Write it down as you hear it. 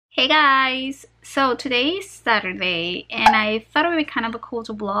Hey guys, so today is Saturday and I thought it would be kind of a cool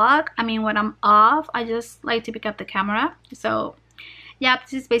to vlog. I mean, when I'm off, I just like to pick up the camera. So yeah,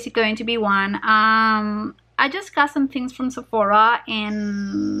 this is basically going to be one. I just got some things from Sephora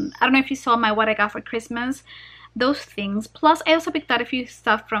and I don't know if you saw my what I got for Christmas. Those things. Plus, I also picked out a few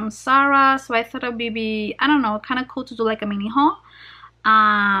stuff from Zara, so I thought it would be, I don't know, kind of cool to do like a mini haul.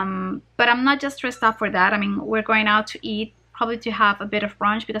 But I'm not just dressed up for that. I mean, we're going out to eat, probably to have a bit of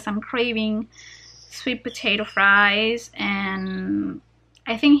brunch because I'm craving sweet potato fries and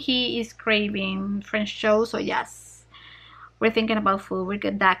I think he is craving French toast. So yes, we're thinking about food. We're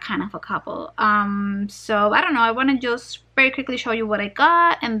good, that kind of a couple. So I don't know, I want to just very quickly show you what I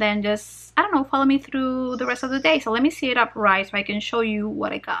got and then just, I don't know, follow me through the rest of the day. So let me see it up right so I can show you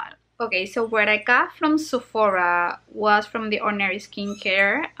what I got. Okay, so what I got from Sephora was from the Ordinary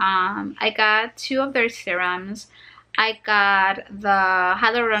Skincare. I got two of their serums. I got the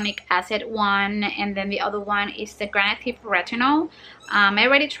hyaluronic acid one, and then the other one is the Granative Retinol. I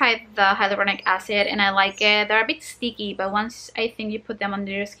already tried the hyaluronic acid and I like it. They're a bit sticky, but once I think you put them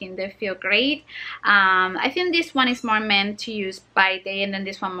under your skin, they feel great. I think this one is more meant to use by day and then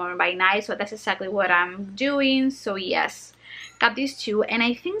this one more by night, so that's exactly what I'm doing. So yes, got these two. And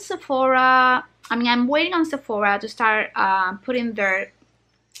I think Sephora, I mean, I'm waiting on Sephora to start putting their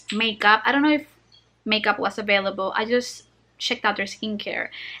makeup. I don't know if makeup was available. I just checked out their skincare,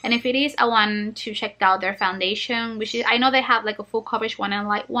 and if it is, I want to check out their foundation, which is, I know they have like a full coverage one and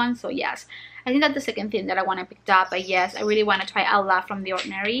light one. So yes, I think that's the second thing that I want to pick up. But yes, I really want to try a lot from the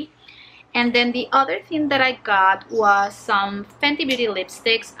Ordinary. And then the other thing that I got was some Fenty Beauty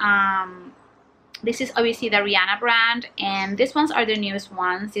lipsticks. This is obviously the Rihanna brand, and these ones are the newest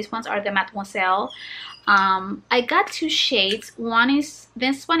ones. These ones are the Mademoiselle. I got two shades.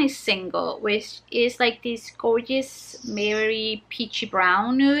 This one is single, which is like this gorgeous very peachy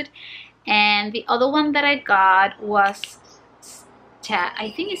brown nude, and the other one that I got was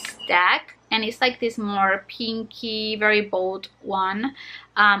I think it's Stack, and it's like this more pinky, very bold one.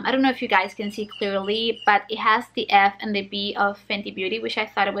 I don't know if you guys can see clearly, but it has the F and the B of Fenty Beauty, which I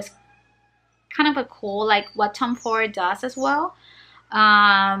thought it was kind of a cool, like what Tom Ford does as well.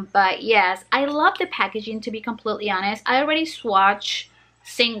 But yes, I love the packaging, to be completely honest. I already swatched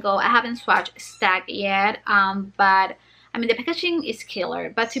single. I haven't swatched Stack yet, but I mean the packaging is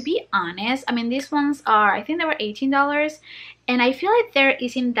killer. But to be honest, I mean these ones are, I think they were $18, and I feel like there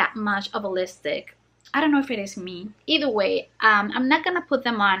isn't that much of a lipstick. I don't know if it is me. Either way, I'm not gonna put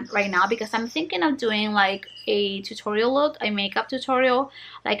them on right now because I'm thinking of doing like a tutorial look, a makeup tutorial,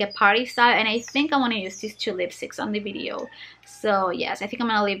 like a party style, and I think I want to use these two lipsticks on the video. So yes, I think I'm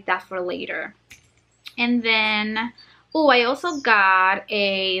gonna leave that for later. And then, oh, I also got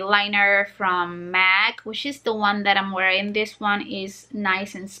a liner from MAC, which is the one that I'm wearing. This one is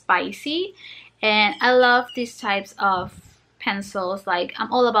nice and spicy, and I love these types of pencils. Like,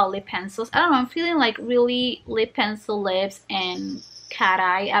 I'm all about lip pencils. I don't know, I'm feeling like really lip pencil lips and cat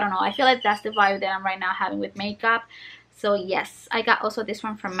eye. I don't know, I feel like that's the vibe that I'm right now having with makeup. So yes, I got also this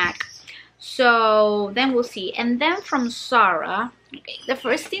one from MAC. So then we'll see. And then from Zara, okay, the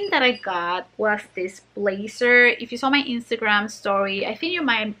first thing that I got was this blazer. If you saw my Instagram story, I think you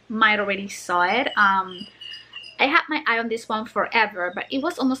might already saw it. I had my eye on this one forever, but it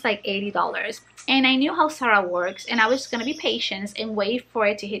was almost like $80. And I knew how Zara works, and I was just gonna be patient and wait for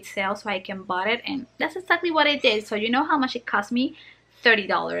it to hit sale so I can buy it, and that's exactly what I did. So you know how much it cost me?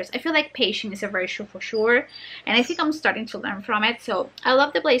 $30. I feel like patience is a virtue for sure, and I think I'm starting to learn from it. So I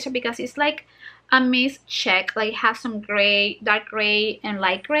love the blazer because it's like a mixed check, like it has some gray, dark gray and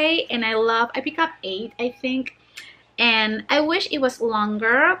light gray, and I pick up 8, I think. And I wish it was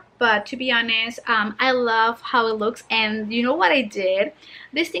longer, but to be honest, I love how it looks. And you know what I did?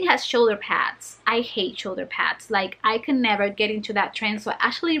 This thing has shoulder pads. I hate shoulder pads. Like, I can never get into that trend, so I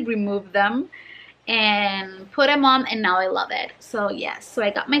actually removed them and put them on, and now I love it. So yes, so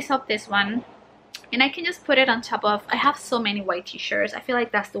I got myself this one, and I can just put it on top of, I have so many white t-shirts. I feel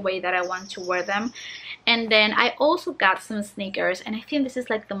like that's the way that I want to wear them. And then I also got some sneakers, and I think this is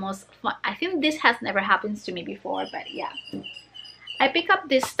like the most fun. I think this has never happened to me before, but yeah, I pick up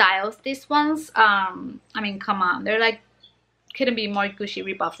these styles. These ones, I mean, come on, they're like, couldn't be more Gucci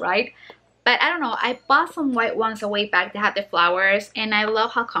ripoff, right? But I don't know, I bought some white ones a way back that had the flowers, and I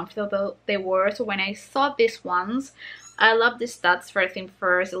love how comfortable they were. So when I saw these ones, I love the studs. First thing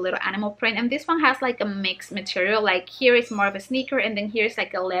first, a little animal print, and this one has like a mixed material. Like, here is more of a sneaker, and then here's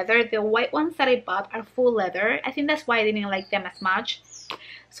like a leather. The white ones that I bought are full leather. I think that's why I didn't like them as much.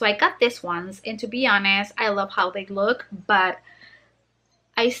 So I got these ones, and to be honest, I love how they look, but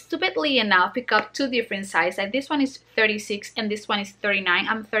I stupidly enough pick up two different sizes. Like this one is 36 and this one is 39.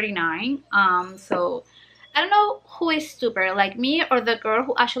 I'm 39. So I don't know who is stupid, like me or the girl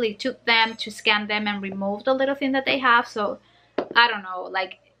who actually took them to scan them and remove the little thing that they have. So I don't know,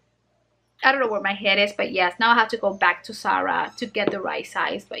 like I don't know where my head is, but yes, now I have to go back to Zara to get the right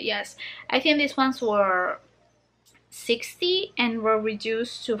size. But yes, I think these ones were 60 and were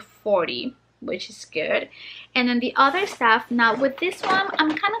reduced to 40, which is good. And then the other stuff, now with this one, I'm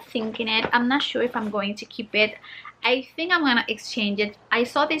kind of thinking it. I'm not sure if I'm going to keep it. I think I'm gonna exchange it. I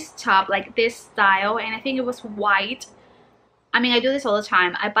saw this top, like this style, and I think it was white. I mean, I do this all the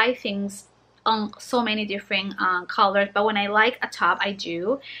time. I buy things on so many different colors, but when I like a top, I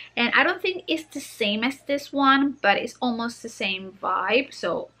do. And I don't think it's the same as this one, but it's almost the same vibe.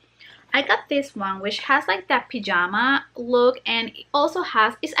 So I got this one, which has like that pajama look, and it also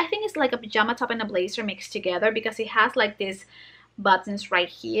has, I think it's like a pajama top and a blazer mixed together, because it has like these buttons right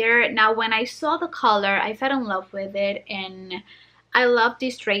here. Now when I saw the color, I fell in love with it, and I love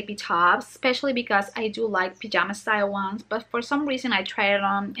these drapey tops, especially because I do like pajama style ones, but for some reason I tried it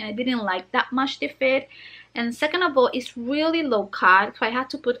on and I didn't like that much the fit. And second of all, it's really low cut, so I had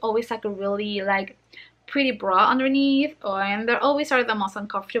to put always like a really like pretty bra underneath, and they always are the most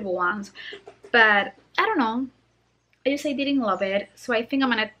uncomfortable ones. But I don't know, I didn't love it, so I think I'm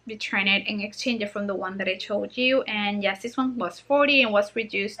gonna return it and exchange it from the one that I told you. And yes, this one was 40 and was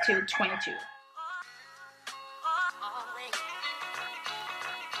reduced to 22.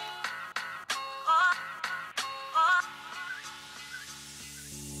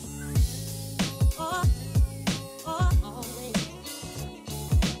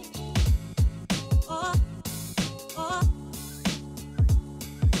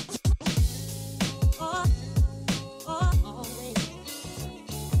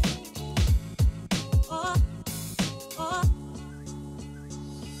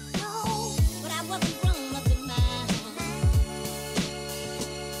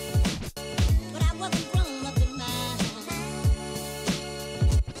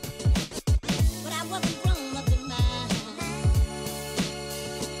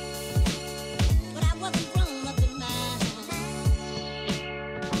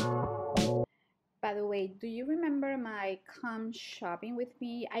 By the way, do you remember my come shopping with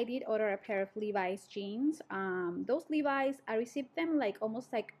me? I did order a pair of Levi's jeans. Those Levi's, I received them like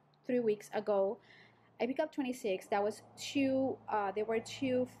almost like 3 weeks ago. I picked up 26. That was too, they were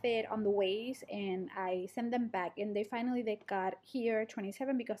too fit on the waist, and I sent them back, and they got here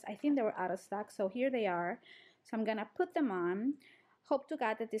 27 because I think they were out of stock. So here they are. So I'm gonna put them on. Hope to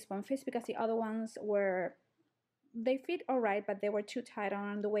God that this one fits, because the other ones were, they fit all right, but they were too tight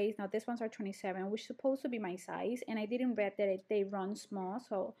on the waist. Now these ones are 27, which is supposed to be my size, and I didn't read that they run small.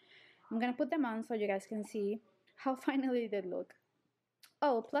 So I'm gonna put them on so you guys can see how finally they look.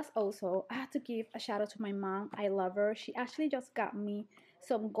 Oh, plus also I have to give a shout out to my mom. I love her. She actually just got me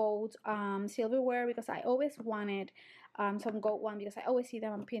some gold silverware, because I always wanted some gold one, because I always see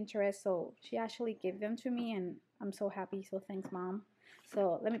them on Pinterest. So she actually gave them to me, and I'm so happy. So thanks, Mom.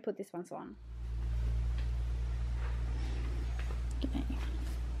 So let me put these ones on. Okay.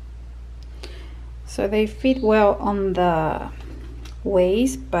 So they fit well on the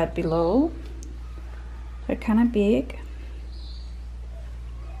waist, but below they're kind of big.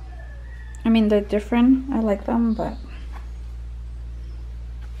 I mean, they're different. I like them, but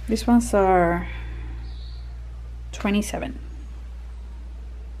these ones are 27.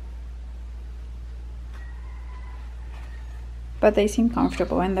 But they seem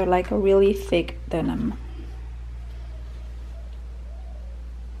comfortable, and they're like a really thick denim.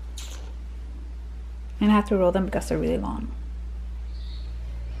 And I have to roll them because they're really long.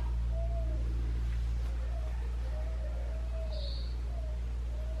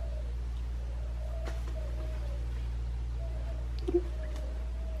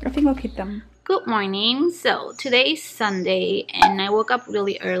 I think I'll keep them. Good morning. So today is Sunday, and I woke up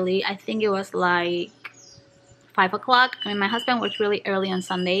really early. I think it was like 5 o'clock. I mean, my husband works really early on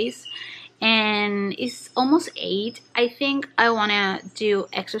Sundays, and it's almost 8. I think I want to do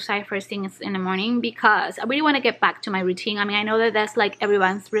exercise first things in the morning, because I really want to get back to my routine. I mean, I know that that's like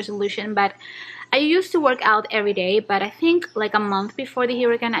everyone's resolution, but I used to work out every day, but I think like a month before the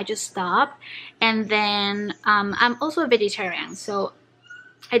hurricane I just stopped. And then I'm also a vegetarian, so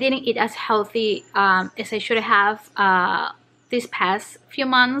I didn't eat as healthy as I should have these past few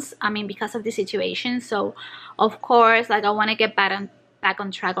months. I mean, because of the situation. So of course, like, I want to get back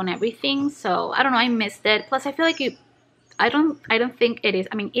on track on everything. So I don't know, I missed it. Plus I feel like I don't think it is.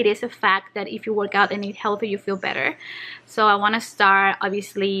 I mean, it is a fact that if you work out and eat healthy, you feel better. So I want to start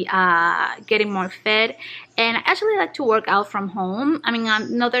obviously getting more fit, and I actually like to work out from home. I mean, I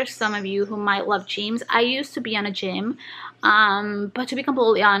know there's some of you who might love gyms. I used to be on a gym, but to be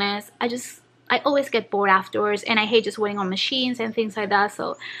completely honest, I always get bored afterwards, and I hate just waiting on machines and things like that.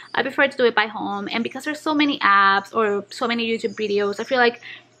 So I prefer to do it by home. And because there's so many apps or so many YouTube videos, I feel like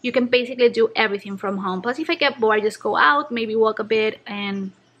you can basically do everything from home. Plus, if I get bored, I just go out, maybe walk a bit,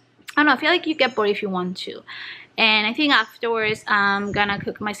 and I don't know, I feel like you get bored if you want to. And I think afterwards I'm gonna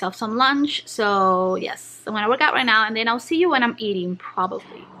cook myself some lunch. So yes, I'm gonna work out right now, and then I'll see you when I'm eating,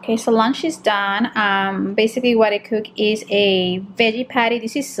 probably. Okay, so lunch is done. Basically what I cook is a veggie patty.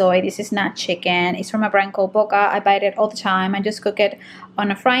 This is soy, this is not chicken. It's from a brand called Boca. I buy it all the time. I just cook it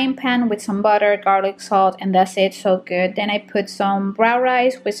on a frying pan with some butter, garlic, salt, and that's it. So good. Then I put some brown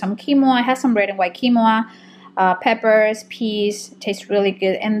rice with some quinoa. I have some red and white quinoa, peppers, peas. Tastes really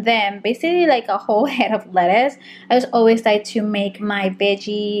good. And then basically like a whole head of lettuce. I just always like to make my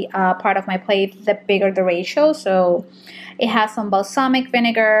veggie part of my plate, the bigger the ratio. So it has some balsamic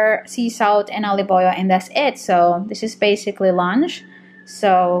vinegar, sea salt, and olive oil, and that's it. So this is basically lunch.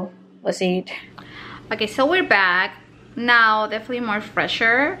 So let's eat. Okay, so we're back. Now definitely more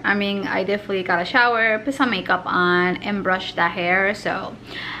fresher. I mean, I definitely got a shower, put some makeup on, and brushed the hair. So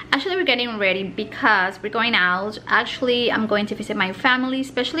actually we're getting ready because we're going out. Actually, I'm going to visit my family,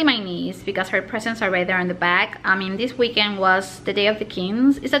 especially my niece, because her presents are right there in the back. I mean, this weekend was the Day of the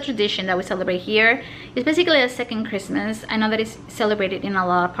Kings. It's a tradition that we celebrate here. It's basically a second Christmas. I know that it's celebrated in a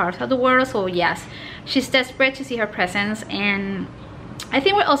lot of parts of the world. So yes, she's desperate to see her presents. And I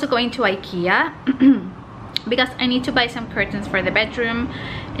think we're also going to IKEA because I need to buy some curtains for the bedroom,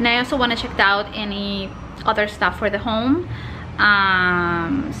 and I also want to check out any other stuff for the home.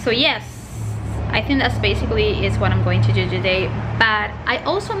 So yes, I think that's basically is what I'm going to do today. But I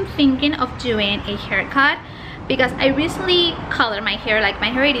also am thinking of doing a haircut because I recently colored my hair. Like, my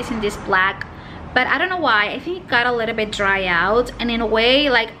hair it is in this black, but I don't know why. I think it got a little bit dry out, and in a way,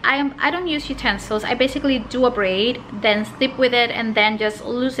 like, I don't use utensils. I basically do a braid, then slip with it, and then just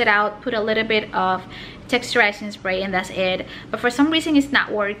loose it out, put a little bit of texturizing spray, and that's it. But for some reason it's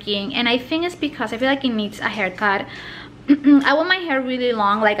not working, and I think it's because I feel like it needs a haircut. I want my hair really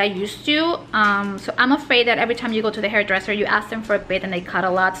long like I used to, so I'm afraid that every time you go to the hairdresser you ask them for a bit and they cut a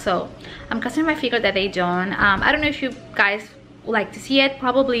lot. So I'm crossing my finger that they don't. I don't know if you guys would like to see it.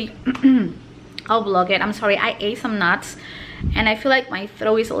 Probably I'll vlog it. I'm sorry, I ate some nuts and I feel like my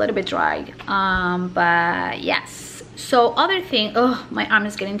throat is a little bit dry. But yes, so other thing, oh, my arm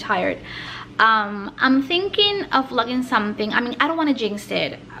is getting tired. I'm thinking of vlogging something. I mean, I don't want to jinx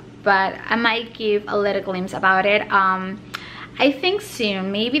it, but I might give a little glimpse about it. I think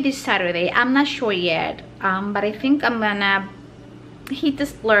soon, maybe this Saturday, I'm not sure yet, but I think I'm gonna hit the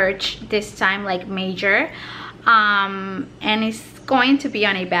splurge this time, like major, and it's going to be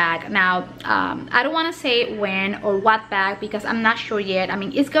on a bag. Now I don't want to say when or what bag because I'm not sure yet. I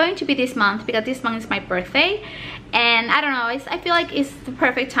mean, it's going to be this month because this month is my birthday, and I don't know, I feel like it's the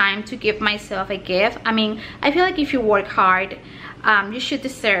perfect time to give myself a gift. I mean, I feel like if you work hard, you should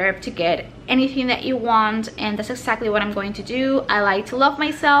deserve to get anything that you want, and that's exactly what I'm going to do. I like to love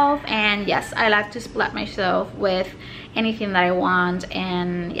myself, and yes, I like to splat myself with anything that I want,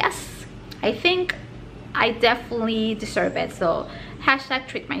 and yes, I think I definitely deserve it. So hashtag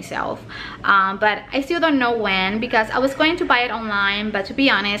treat myself. But I still don't know when because I was going to buy it online, but to be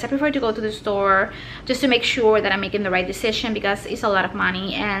honest, I prefer to go to the store just to make sure that I'm making the right decision because it's a lot of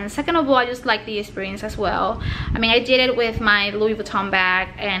money. And second of all, I just like the experience as well. I mean, I did it with my Louis Vuitton bag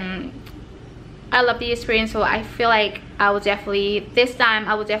and I love the experience, so I feel like I will definitely, this time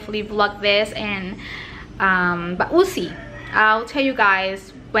I will definitely vlog this, and but we'll see. I'll tell you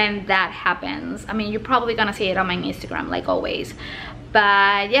guys when that happens. I mean, you're probably gonna see it on my Instagram like always.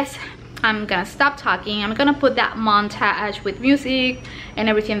 But yes, I'm gonna stop talking. I'm gonna put that montage with music and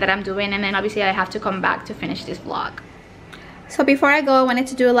everything that I'm doing, and then obviously I have to come back to finish this vlog. So before I go, I wanted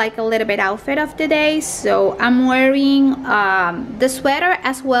to do like a little bit outfit of the day. So I'm wearing the sweater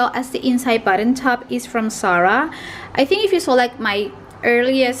as well as the inside button top is from Zara. I think if you saw like my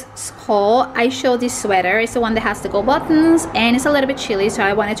earliest haul, I showed this sweater. It's the one that has the gold buttons and it's a little bit chilly, so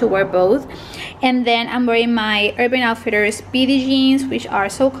I wanted to wear both. And then I'm wearing my Urban Outfitters BD jeans, which are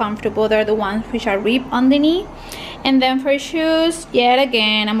so comfortable. They're the ones which are ripped on the knee. And then for shoes, yet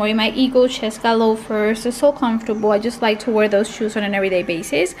again, I'm wearing my Eagle Cheska loafers. They're so comfortable. I just like to wear those shoes on an everyday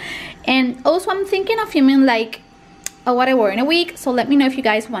basis. And also I'm thinking of filming like what I wore in a week, so let me know if you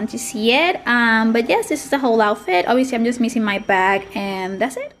guys want to see it. But yes, this is the whole outfit. Obviously I'm just missing my bag and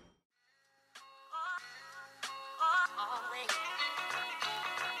that's it.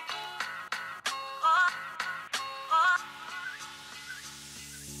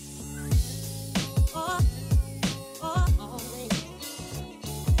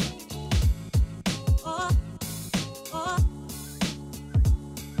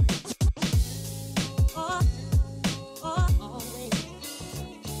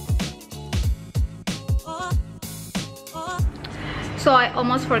 So I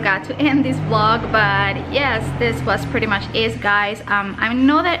almost forgot to end this vlog, but yes, this was pretty much it, guys. I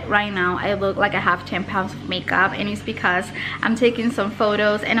know that right now I look like I have 10 pounds of makeup, and it's because I'm taking some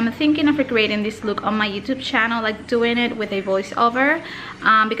photos, and I'm thinking of recreating this look on my YouTube channel, like doing it with a voiceover,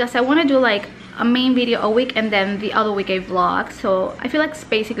 because I want to do like a main video a week and then the other week a vlog. So I feel like it's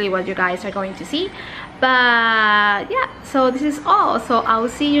basically what you guys are going to see. But yeah, so this is all. So I'll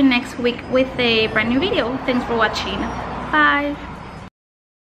see you next week with a brand new video. Thanks for watching. Bye.